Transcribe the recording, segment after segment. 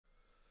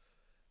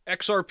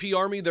XRP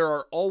Army, there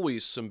are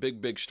always some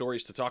big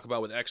stories to talk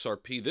about with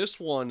XRP. This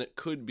one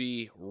could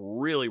be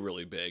really,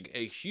 really big.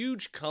 A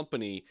huge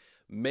company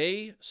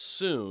may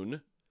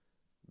soon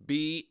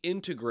be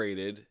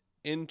integrated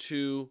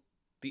into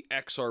the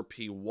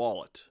XRP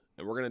wallet.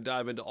 And we're going to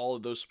dive into all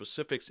of those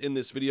specifics in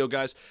this video,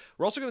 guys.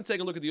 We're also going to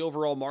take a look at the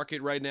overall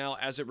market right now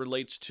as it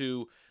relates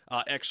to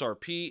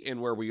XRP and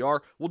where we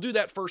are. We'll do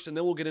that first, and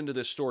then we'll get into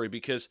this story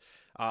because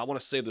I want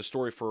to save the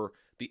story for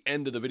the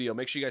end of the video.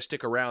 Make sure you guys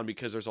stick around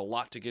because there's a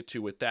lot to get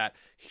to with that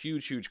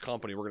huge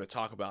company we're going to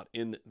talk about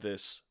in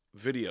this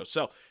video.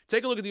 So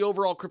take a look at the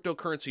overall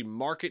cryptocurrency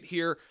market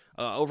here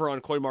over on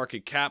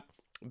CoinMarketCap.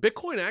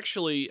 Bitcoin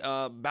actually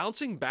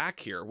bouncing back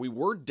here. We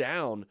were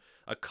down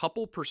a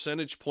couple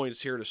percentage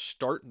points here to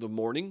start the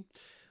morning.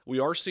 We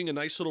are seeing a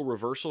nice little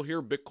reversal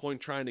here. Bitcoin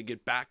trying to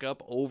get back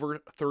up over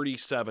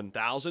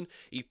 37,000.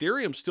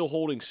 Ethereum still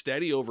holding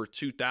steady over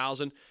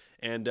 2,000.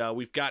 And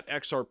we've got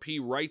XRP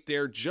right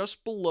there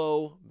just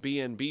below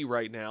BNB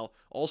right now,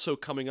 also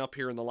coming up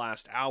here in the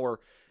last hour.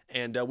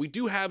 And we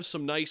do have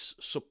some nice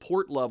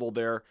support levels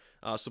there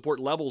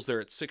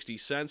at 60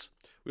 cents.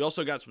 We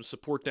also got some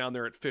support down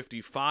there at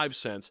 55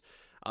 cents.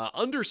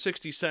 Under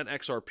 60 cent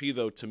XRP,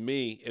 though, to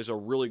me, is a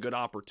really good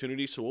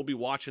opportunity. So we'll be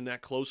watching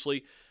that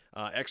closely.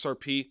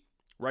 XRP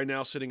right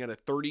now sitting at a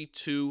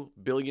 $32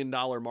 billion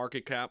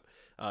market cap,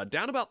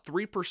 down about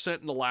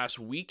 3% in the last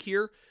week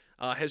here.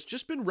 Has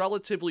just been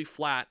relatively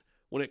flat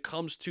when it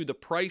comes to the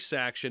price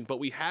action, but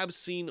we have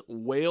seen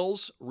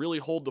whales really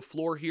hold the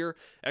floor here.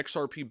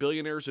 XRP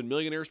billionaires and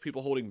millionaires,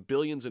 people holding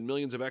billions and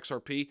millions of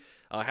XRP,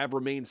 have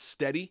remained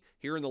steady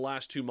here in the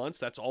last 2 months.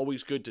 That's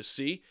always good to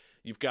see.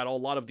 You've got a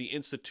lot of the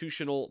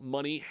institutional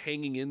money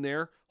hanging in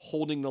there,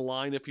 holding the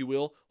line, if you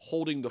will,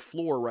 holding the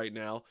floor right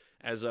now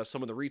as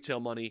some of the retail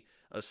money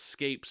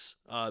escapes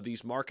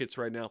these markets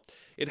right now.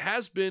 It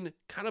has been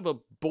kind of a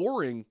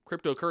boring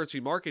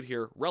cryptocurrency market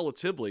here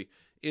relatively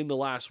in the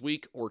last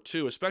week or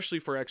two, especially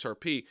for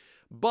XRP.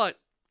 But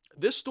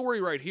this story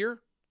right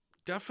here,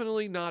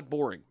 definitely not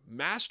boring.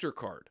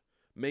 MasterCard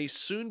may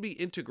soon be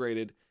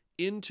integrated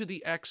into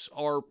the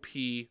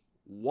XRP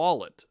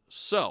wallet.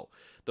 So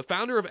the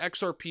founder of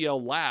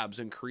XRPL Labs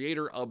and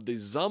creator of the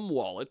Zum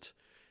wallet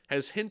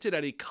has hinted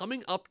at a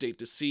coming update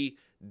to see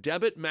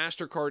debit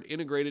MasterCard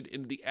integrated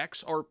into the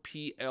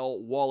XRPL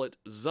wallet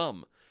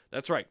Zum.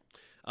 That's right.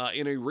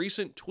 In a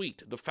recent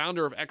tweet, the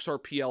founder of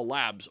XRPL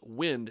Labs,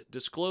 Wind,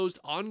 disclosed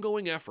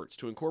ongoing efforts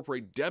to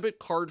incorporate debit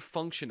card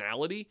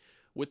functionality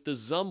with the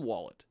Zum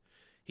wallet.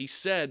 He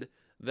said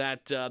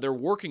that they're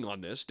working on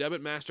this.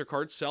 Debit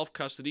MasterCard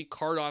self-custody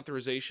card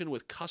authorization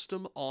with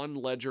custom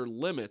on-ledger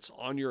limits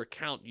on your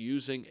account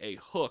using a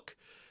hook.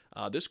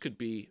 This could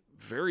be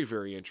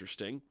very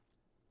interesting.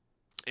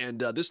 And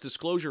this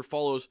disclosure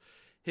follows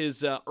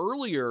his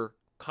earlier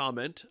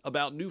comment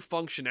about new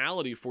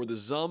functionality for the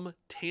Zum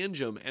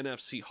Tangem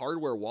NFC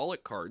hardware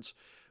wallet cards.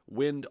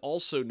 Wind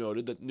also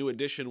noted that the new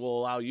addition will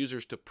allow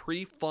users to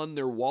pre-fund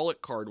their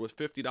wallet card with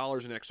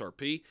 $50 in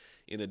XRP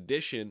in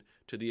addition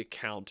to the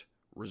account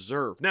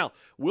reserve. Now,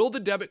 will the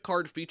debit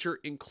card feature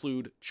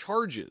include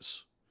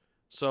charges?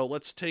 So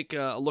let's take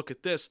a look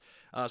at this.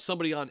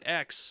 Somebody on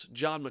X,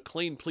 John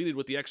McClain, pleaded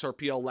with the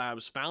XRPL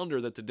Labs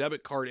founder that the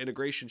debit card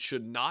integration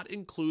should not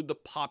include the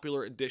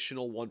popular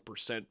additional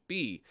 1%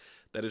 fee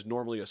that is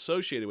normally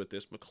associated with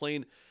this.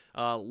 McClain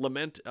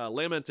lamented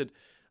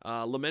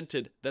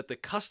that the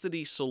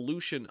custody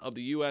solution of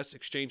the U.S.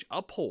 exchange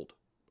Uphold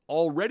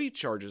already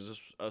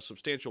charges a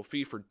substantial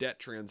fee for debt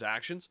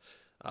transactions.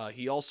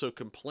 He also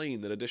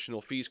complained that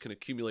additional fees can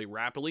accumulate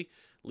rapidly,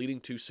 leading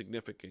to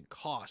significant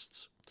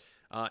costs.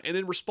 And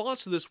in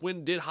response to this,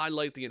 Wind did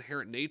highlight the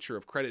inherent nature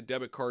of credit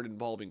debit card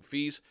involving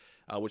fees,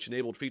 which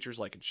enabled features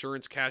like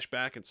insurance,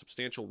 cashback, and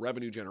substantial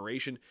revenue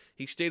generation.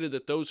 He stated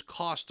that those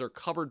costs are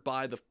covered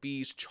by the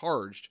fees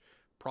charged,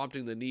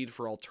 prompting the need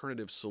for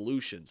alternative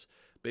solutions.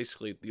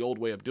 Basically, the old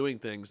way of doing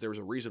things, there was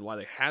a reason why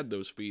they had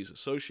those fees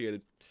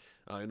associated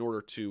in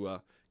order to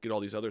get all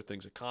these other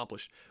things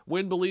accomplished.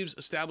 Wind believes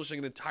establishing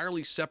an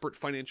entirely separate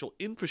financial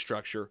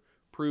infrastructure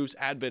proves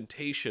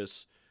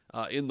advantageous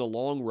in the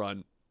long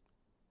run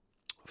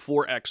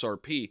for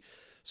XRP.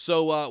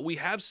 So we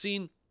have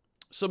seen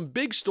some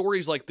big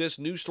stories like this,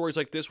 news stories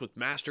like this with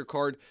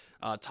MasterCard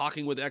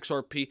talking with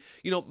XRP.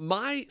 You know,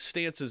 my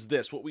stance is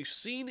this. What we've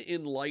seen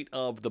in light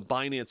of the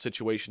Binance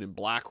situation in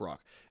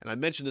BlackRock, and I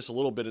mentioned this a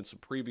little bit in some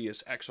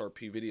previous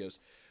XRP videos,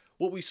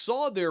 what we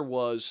saw there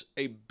was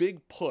a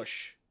big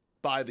push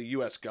by the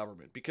U.S.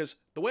 government, because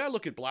the way I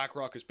look at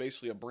BlackRock is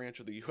basically a branch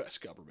of the U.S.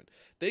 government.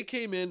 They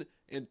came in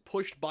and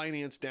pushed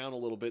Binance down a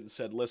little bit and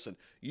said, listen,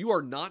 you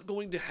are not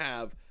going to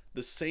have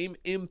the same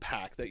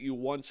impact that you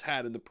once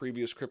had in the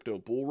previous crypto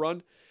bull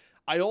run.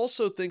 I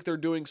also think they're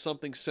doing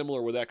something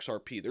similar with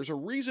XRP. There's a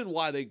reason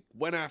why they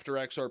went after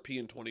XRP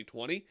in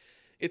 2020.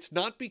 It's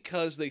not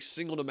because they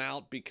singled them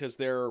out because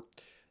they're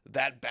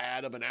that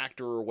bad of an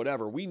actor or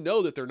whatever. We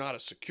know that they're not a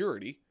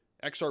security.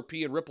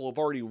 XRP and Ripple have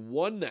already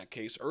won that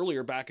case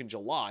earlier back in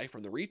July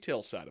from the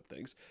retail side of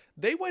things.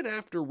 They went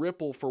after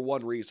Ripple for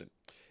one reason.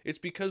 It's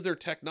because their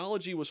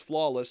technology was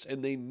flawless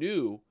and they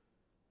knew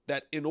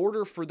that in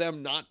order for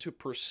them not to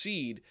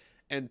proceed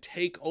and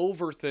take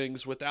over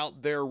things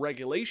without their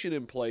regulation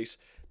in place,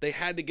 they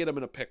had to get them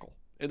in a pickle.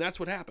 And that's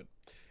what happened.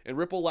 And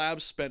Ripple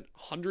Labs spent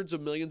hundreds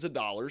of millions of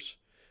dollars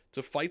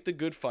to fight the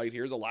good fight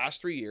here the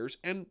last 3 years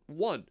and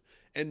won.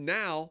 And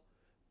now,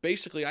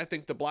 basically, I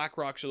think the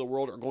BlackRocks of the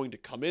world are going to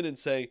come in and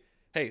say,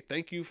 hey,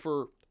 thank you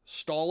for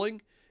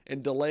stalling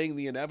and delaying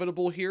the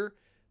inevitable here.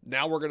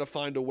 Now we're going to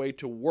find a way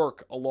to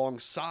work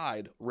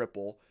alongside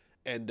Ripple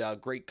and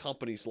great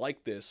companies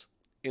like this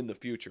in the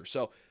future.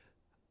 So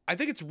I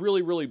think it's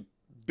really, really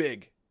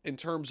big in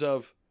terms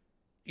of,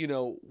 you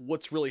know,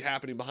 what's really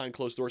happening behind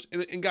closed doors.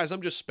 And guys,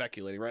 I'm just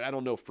speculating, right? I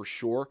don't know for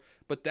sure,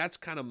 but that's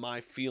kind of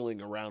my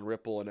feeling around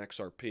Ripple and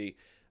XRP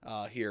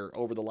here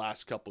over the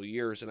last couple of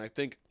years. And I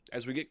think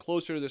as we get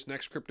closer to this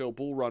next crypto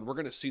bull run, we're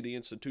going to see the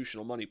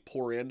institutional money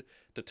pour in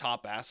to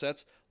top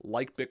assets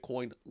like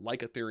Bitcoin, like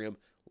Ethereum,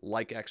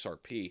 like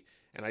XRP.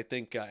 And I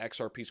think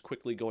XRP is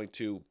quickly going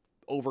to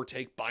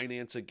overtake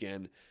Binance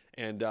again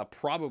and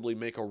probably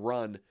make a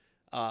run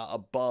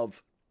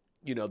above,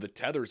 you know, the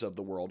Tethers of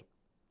the world.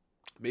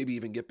 Maybe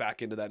even get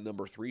back into that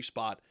number 3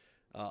 spot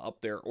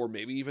up there, or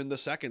maybe even the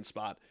 2nd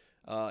spot.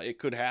 It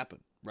could happen,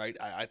 right?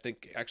 I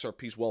think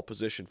XRP is well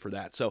positioned for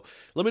that. So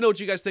let me know what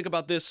you guys think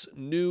about this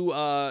new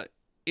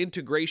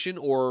integration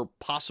or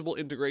possible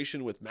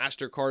integration with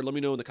MasterCard. Let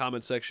me know in the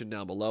comment section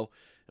down below,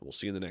 and we'll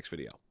see you in the next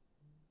video.